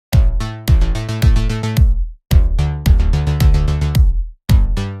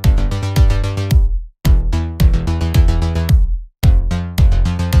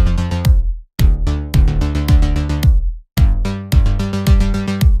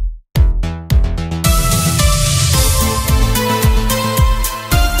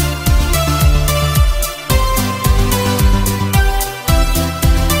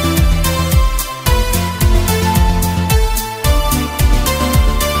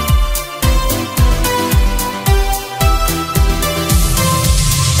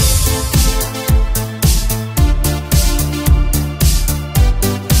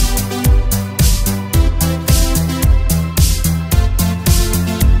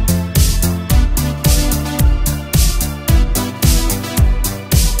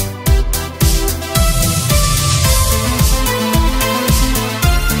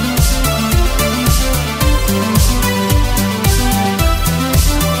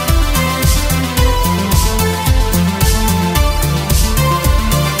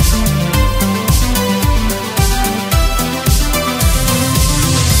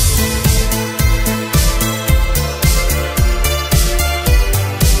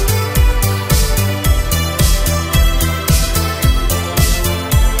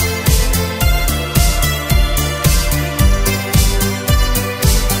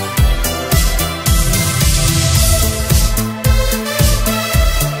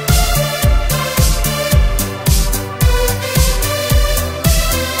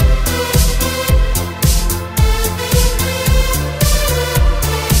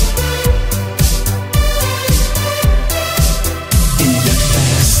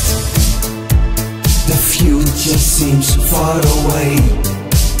future seems far away.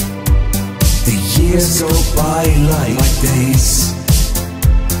 The years go by like days.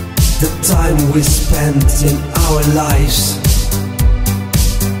 The time we spent in our lives,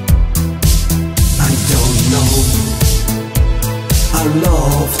 I don't know. Our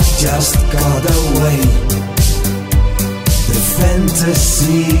love just got away. The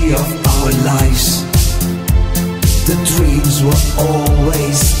fantasy of our lives, the dreams will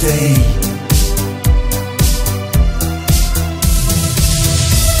always stay.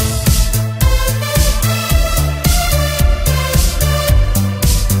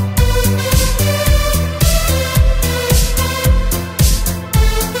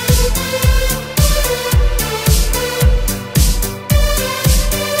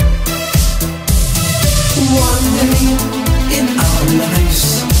 One day in our lives,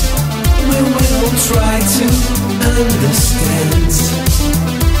 we will try to understand.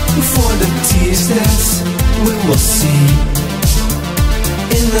 For the tears that we will see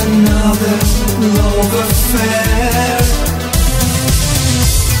in another love affair.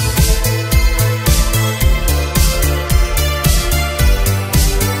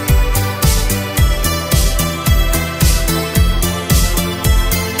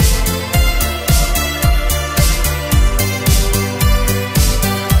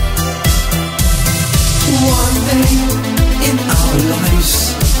 One day in our lives,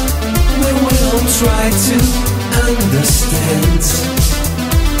 we will try to understand.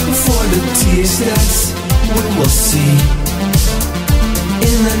 For the tears that we will see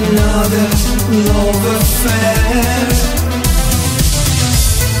in another love affair.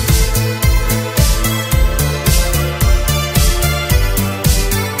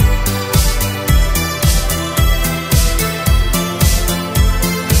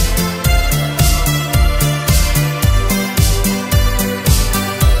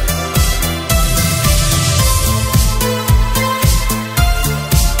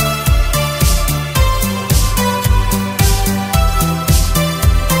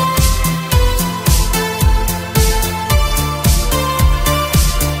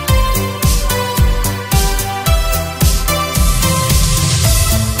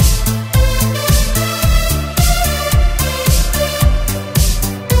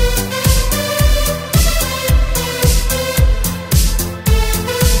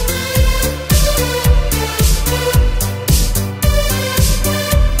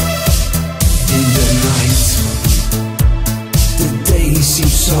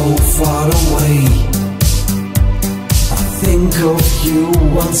 So far away, I think of you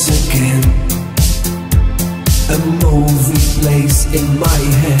once again. A movie plays in my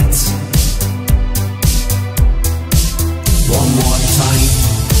head. One more time,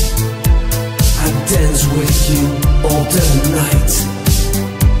 I dance with you all the night.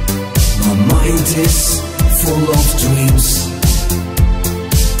 My mind is full of dreams.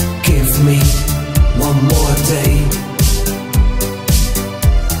 Give me one more day.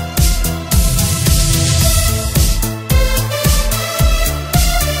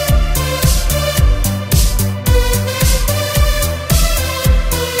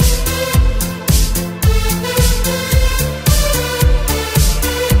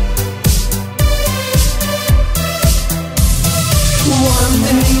 One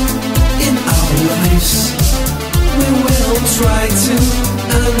day in our lives, we will try to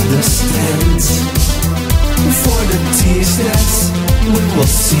understand. For the tears that we will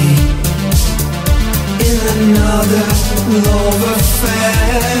see in another love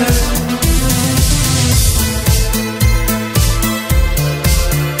affair.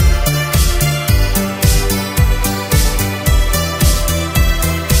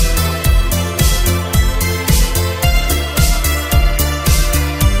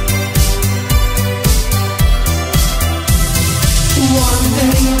 One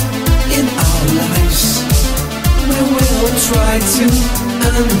day in our lives, we will try to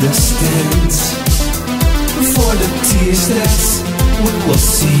understand. For the tears that we will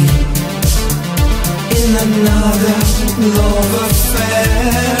see in another love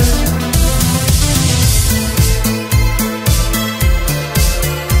affair.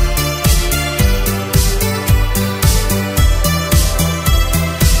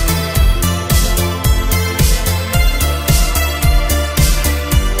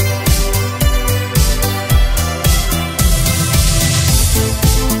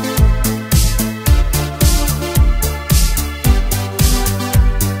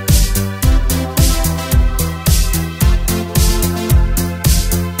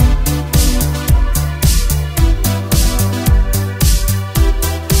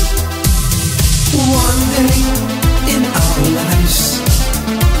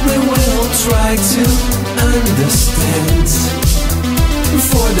 Try to understand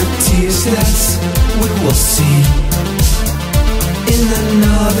for the tears that we will see in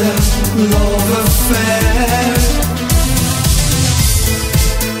another love affair.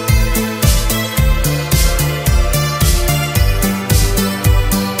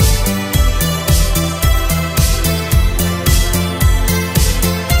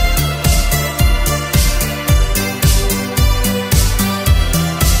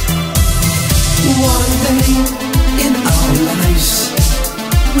 One day in our lives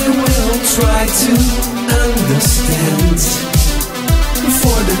we will try to understand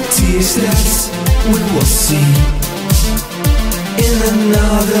for the tears that we will see in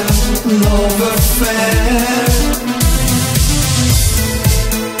another love affair.